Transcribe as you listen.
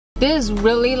This is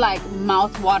really like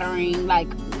mouth-watering. Like,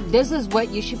 this is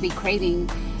what you should be craving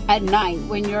at night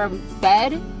when you're in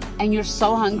bed and you're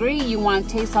so hungry. You want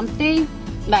to taste something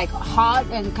like hot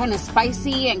and kind of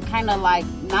spicy and kind of like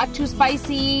not too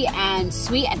spicy and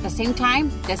sweet at the same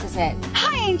time. This is it.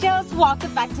 Hi angels,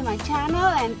 welcome back to my channel,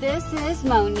 and this is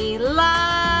Monie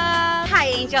Love. Hi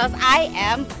angels, I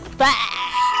am back.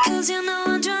 'Cause you know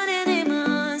I'm drowning in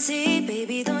my own sea.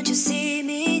 Baby, don't you see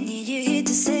me? Need you here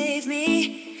to save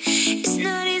me. It's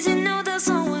not easy, no, that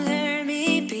someone hurt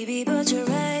me, baby, but you're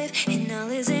right, and all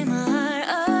is in my heart.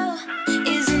 Oh,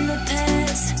 is in the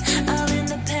past, all in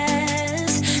the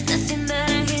past. Nothing but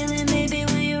a healing, baby,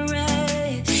 when you're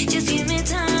right. Just give me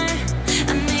time,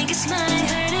 I make it smile,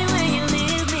 hurting when you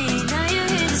leave me. Now you're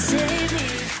here to save me.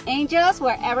 Angels,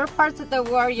 wherever parts of the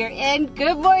world you're in,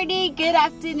 good morning, good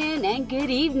afternoon, and good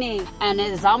evening. And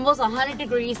it is almost 100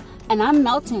 degrees. And I'm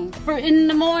melting for in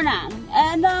the morning.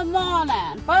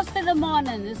 First in the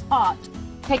morning is hot.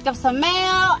 Picked up some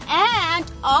mail, and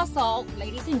also,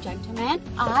 ladies and gentlemen,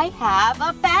 I have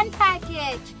a fan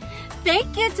package.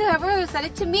 Thank you to whoever who sent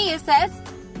it to me. It says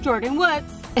Jordan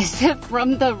Woods. Is it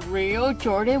from the real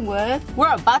Jordan Woods?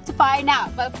 We're about to find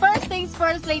out. But first things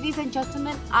first, ladies and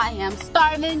gentlemen, I am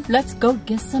starving. Let's go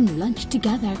get some lunch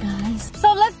together, guys.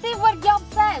 So let's see what Yelp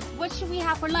says. What should we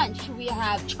have for lunch? Should we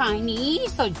have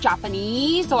Chinese or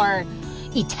Japanese or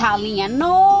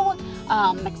Italiano,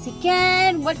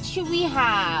 Mexican? What should we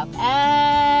have?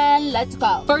 And let's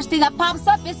go. First thing that pops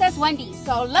up, it says Wendy's.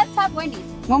 So let's have Wendy's.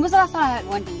 When was the last time I had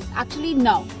Wendy's? Actually,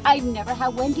 no. I've never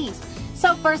had Wendy's.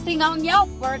 So first thing on Yelp,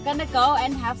 we're gonna go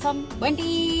and have some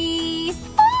Wendy's.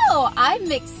 Oh,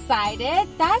 I'm excited.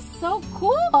 That's so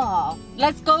cool.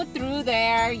 Let's go through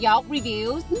their Yelp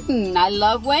reviews. I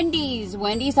love Wendy's.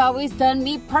 Wendy's always done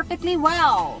me perfectly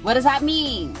well. What does that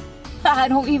mean? I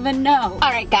don't even know.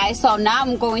 All right, guys, so now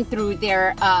I'm going through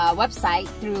their website,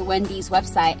 through Wendy's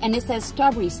website, and it says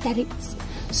strawberry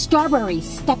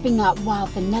stepping up while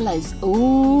vanillas.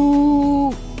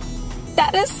 Ooh.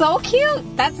 That is so cute.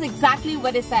 That's exactly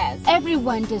what it says.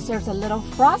 Everyone deserves a little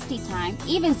frosty time,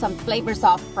 even some flavors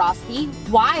of frosty,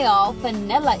 while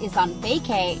vanilla is on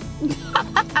vacay.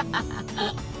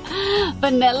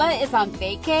 Vanilla is on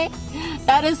vacay?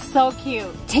 That is so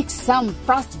cute. Take some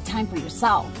frosty time for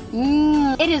yourself.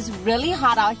 It is really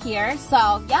hot out here,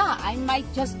 so yeah, I might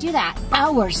just do that.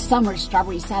 Our summer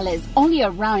strawberry salad is only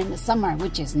around in the summer,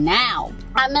 which is now.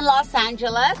 I'm in Los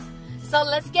Angeles, so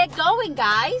let's get going,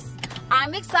 guys.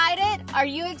 I'm excited. Are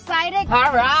you excited?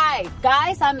 All right,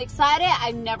 guys, I'm excited.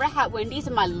 I've never had Wendy's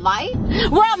in my life.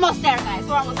 We're almost there, guys.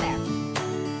 We're almost there.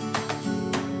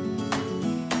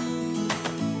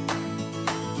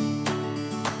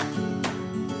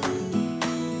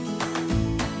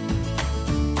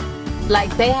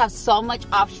 Like, they have so much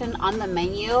option on the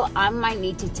menu. I might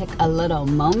need to take a little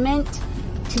moment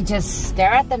to just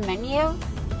stare at the menu.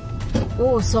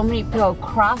 Ooh, so many people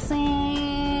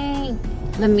crossing.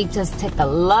 Let me just take a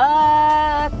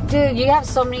look. Dude, you have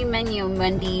so many menu,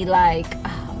 Wendy. Like,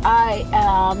 I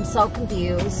am so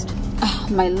confused.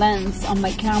 My lens on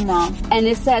my camera. And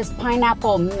it says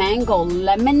pineapple mango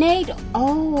lemonade.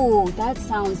 Oh, that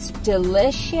sounds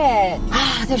delicious.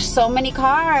 There's so many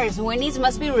cars. Wendy's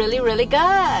must be really, really good.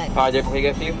 Hi, there, can we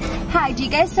get for you? Hi, do you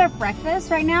guys serve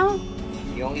breakfast right now?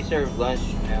 You only serve lunch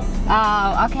now.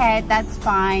 Oh, okay, that's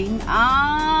fine.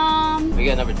 We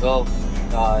got number 12.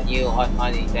 New hot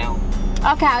honey down.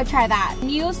 Okay, I'll try that.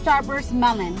 New starburst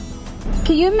melon.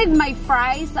 Can you make my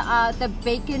fries the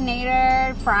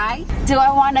baconator fry? Do I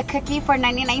want a cookie for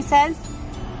 99 cents?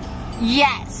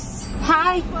 Yes.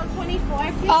 Hi.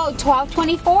 12.24, please. Oh,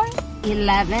 12.24?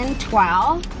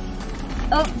 11.12.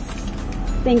 Oops.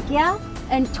 Thank you.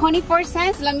 And 24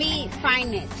 cents. Let me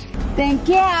find it. Thank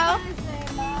you.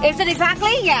 Is it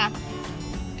exactly? Yeah.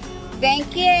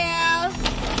 Thank you.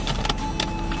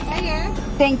 Here.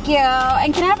 Thank you.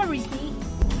 And can I have a receipt?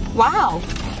 Wow.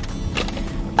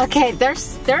 Okay, they're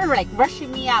like rushing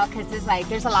me out because it's like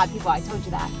there's a lot of people. I told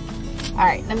you that. All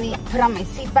right, let me put on my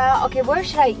seatbelt. Okay, where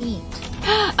should I eat?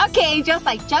 Okay, just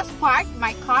parked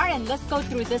my car and let's go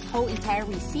through this whole entire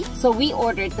receipt. So we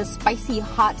ordered the spicy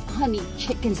hot honey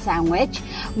chicken sandwich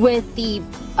with the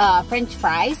French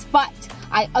fries, but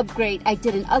I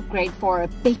did an upgrade for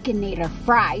baconator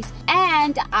fries,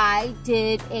 and I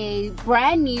did a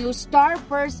brand new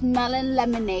starburst melon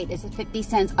lemonade. It's a 50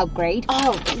 cents upgrade.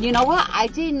 Oh, you know what? I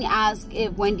didn't ask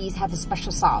if Wendy's have a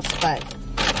special sauce, but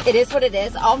it is what it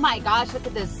is. Oh my gosh, look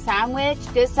at this sandwich.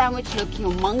 This sandwich looks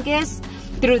humongous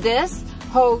through this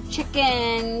whole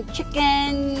chicken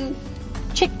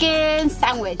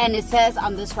sandwich. And it says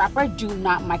on this wrapper, do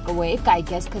not microwave, I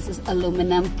guess because it's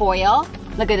aluminum foil.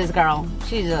 Look at this girl.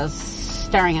 She's just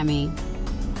staring at me.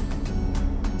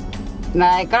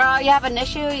 Like, girl, you have an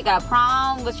issue? You got a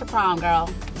problem? What's your problem, girl?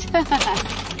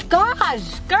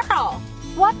 Gosh, girl.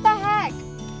 What the heck?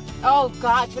 Oh,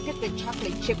 gosh, look at the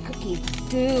chocolate chip cookies.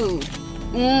 Dude.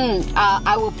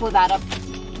 I will pull that up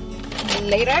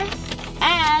later.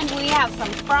 And we have some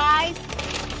fries.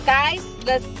 Guys,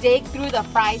 let's dig through the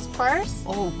fries first.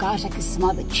 Oh, gosh, I can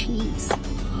smell the cheese.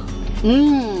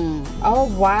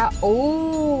 Oh, wow.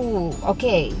 Oh,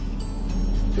 okay.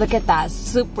 Look at that.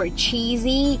 Super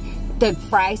cheesy. The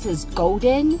fries is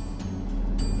golden.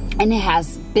 And it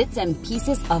has bits and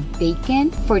pieces of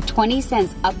bacon for 20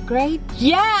 cents upgrade.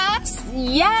 Yes,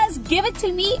 yes, give it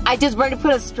to me. I just wanted to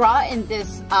put a straw in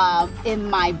this, in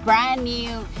my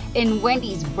in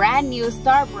Wendy's brand new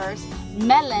Starburst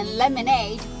melon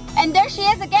lemonade. And there she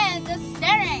is again, just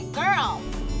staring, girl.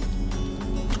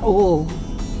 Oh,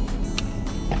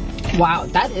 wow,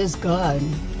 that is good.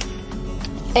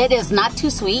 It is not too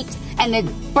sweet, and it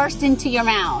bursts into your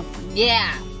mouth.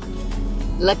 Yeah.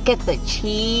 Look at the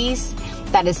cheese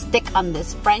that is thick on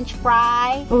this French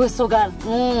fry. Oh, it's so good.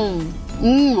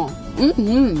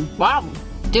 Wow.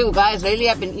 Dude, guys, lately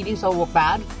I've been eating so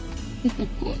bad.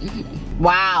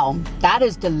 Wow, that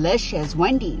is delicious.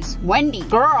 Wendy's. Wendy,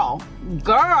 girl.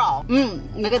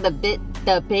 Look at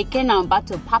the bacon I'm about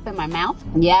to pop in my mouth.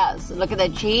 Yes, look at the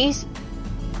cheese.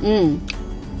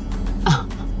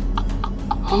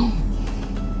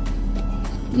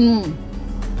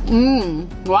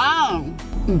 Wow.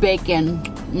 Bacon.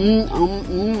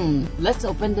 Let's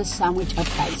open this sandwich up,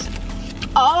 guys.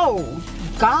 Oh,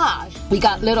 gosh. We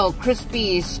got little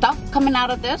crispy stuff coming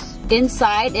out of this.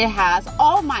 Inside it has,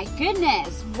 oh my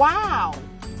goodness. Wow.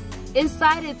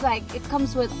 Inside it's like, it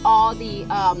comes with all the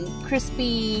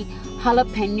crispy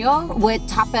jalapeno with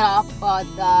top it off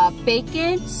the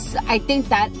bacon. I think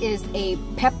that is a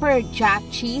pepperjack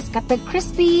cheese. Got the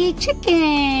crispy chicken.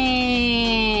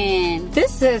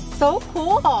 This is so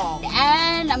cool.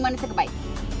 And I'm gonna take a bite.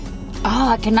 Oh,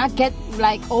 I cannot get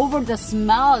like over the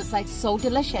smell. It's like so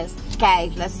delicious.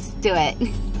 Okay, let's do it.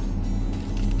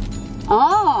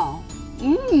 Oh,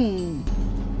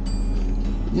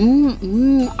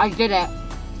 I did it.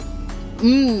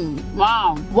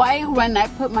 Wow. Why when I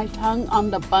put my tongue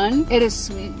on the bun, it is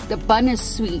sweet. The bun is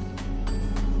sweet.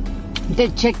 The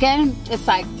chicken is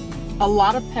like a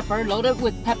lot of pepper, loaded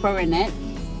with pepper in it.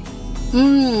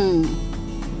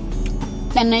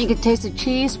 And then you can taste the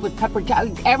cheese with pepper jack.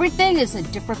 Everything is a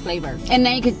different flavor. And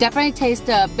then you can definitely taste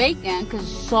the bacon because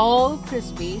it's so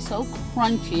crispy, so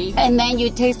crunchy. And then you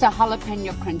taste the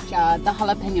jalapeno crunch, the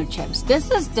jalapeno chips.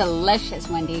 This is delicious,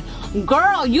 Wendy.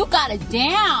 Girl, you got it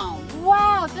down.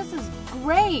 Wow, this is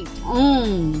great.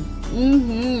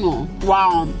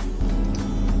 Wow.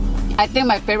 I think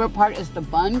my favorite part is the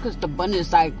bun because the bun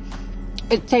is like,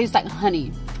 it tastes like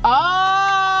honey.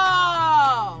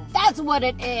 Oh, that's what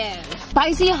it is.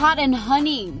 Spicy, hot, and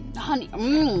honey. I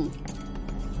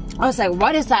was like,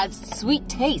 what is that sweet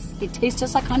taste? It tastes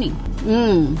just like honey.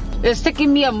 It's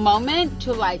taking me a moment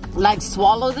to like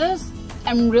swallow this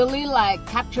and really like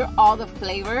capture all the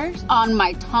flavors on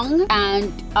my tongue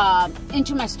and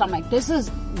into my stomach. This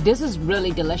is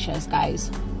really delicious,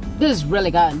 guys. This is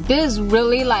really good. This is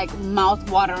really like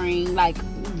mouth-watering. Like,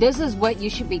 this is what you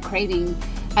should be craving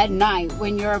at night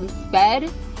when you're in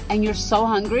bed and you're so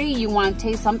hungry, you want to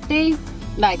taste something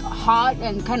like hot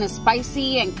and kind of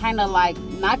spicy and kind of like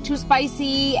not too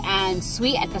spicy and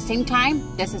sweet at the same time.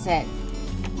 This is it.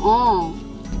 Oh,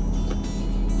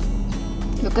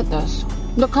 look at this.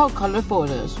 Look how colorful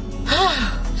it is.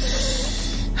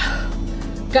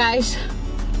 Guys,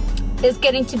 it's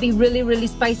getting to be really, really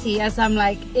spicy as I'm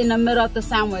like in the middle of the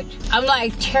sandwich. I'm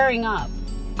like tearing up.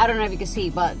 I don't know if you can see,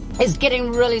 but it's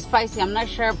getting really spicy. I'm not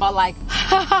sure about like,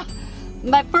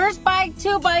 my first bite,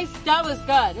 2 bites, that was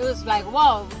good. It was like,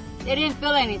 whoa, it didn't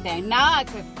feel anything. Now I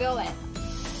could feel it.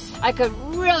 I could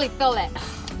really feel it.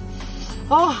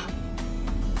 Oh,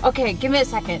 okay, give me a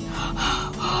second.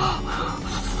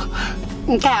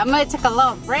 Okay, I'm gonna take a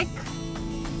little break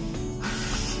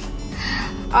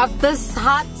of this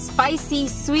hot, spicy,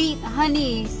 sweet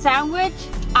honey sandwich.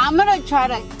 I'm gonna try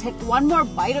to take one more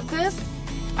bite of this.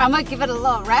 I'm gonna give it a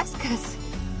little rest because,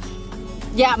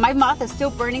 yeah, my mouth is still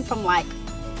burning from like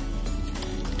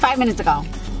 5 minutes ago.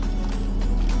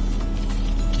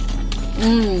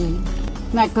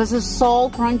 Like, this is so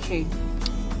crunchy.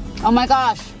 Oh my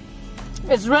gosh,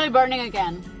 it's really burning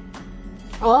again.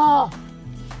 Oh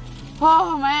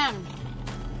man.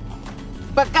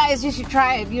 But guys, you should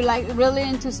try it if you like really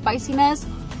into spiciness.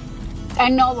 I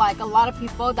know like a lot of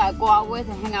people that I go out with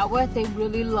and hang out with, they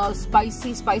really love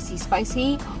spicy.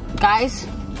 Guys,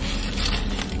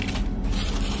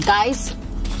 Guys,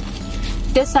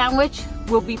 this sandwich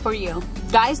will be for you.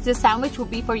 Guys, this sandwich will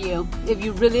be for you if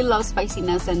you really love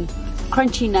spiciness and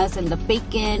crunchiness and the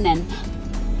bacon and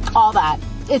all that.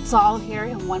 It's all here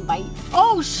in one bite.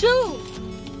 Oh shoot!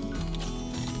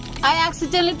 I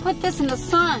accidentally put this in the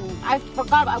sun. I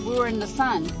forgot we were in the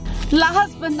sun.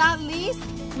 Last but not least,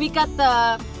 we got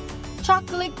the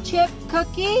chocolate chip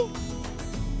cookie.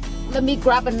 Let me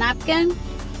grab a napkin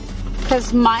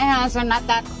because my hands are not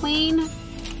that clean.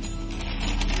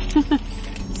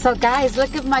 So guys,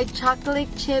 look at my chocolate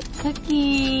chip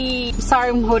cookie. Sorry,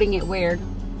 I'm holding it weird.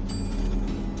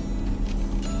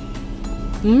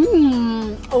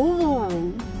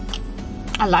 Oh,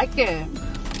 I like it.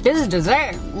 This is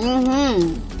dessert.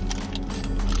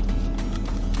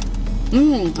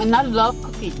 And I love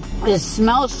cookies. It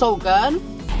smells so good.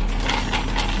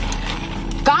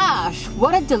 Gosh,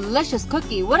 what a delicious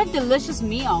cookie. What a delicious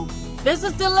meal. This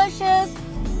is delicious.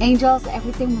 Angels,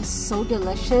 everything was so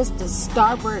delicious. The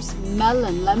starburst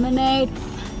melon lemonade.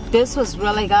 This was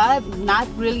really good. Not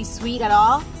really sweet at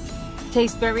all.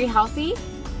 Tastes very healthy.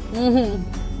 The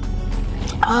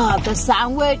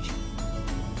sandwich.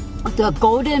 The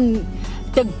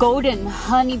golden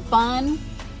honey bun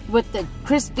with the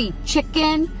crispy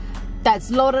chicken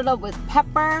that's loaded up with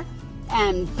pepper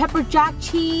and pepperjack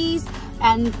cheese,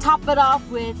 and top it off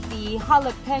with the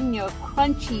jalapeno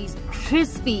crunchy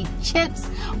crispy chips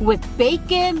with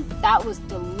bacon. That was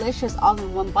delicious all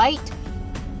in one bite.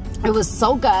 It was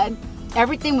so good.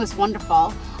 Everything was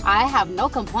wonderful. I have no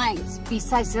complaints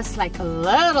besides just like a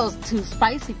little too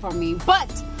spicy for me,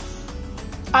 but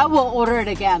I will order it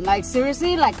again. Like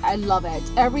seriously, like I love it.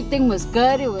 Everything was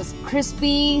good. It was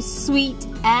crispy, sweet,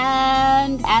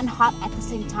 and hot at the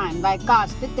same time. Like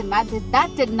gosh, that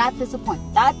did not disappoint.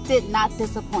 That did not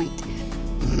disappoint.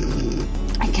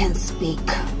 I can't speak.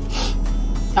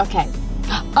 Okay.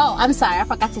 Oh, I'm sorry. I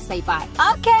forgot to say bye.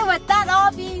 Okay, with that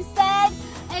all being said,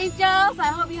 angels, I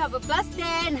hope you have a blessed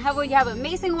day and hope you have an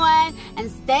amazing one.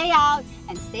 And stay out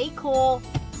and stay cool.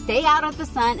 Stay out of the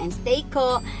sun and stay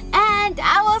cool. And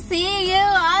I will see you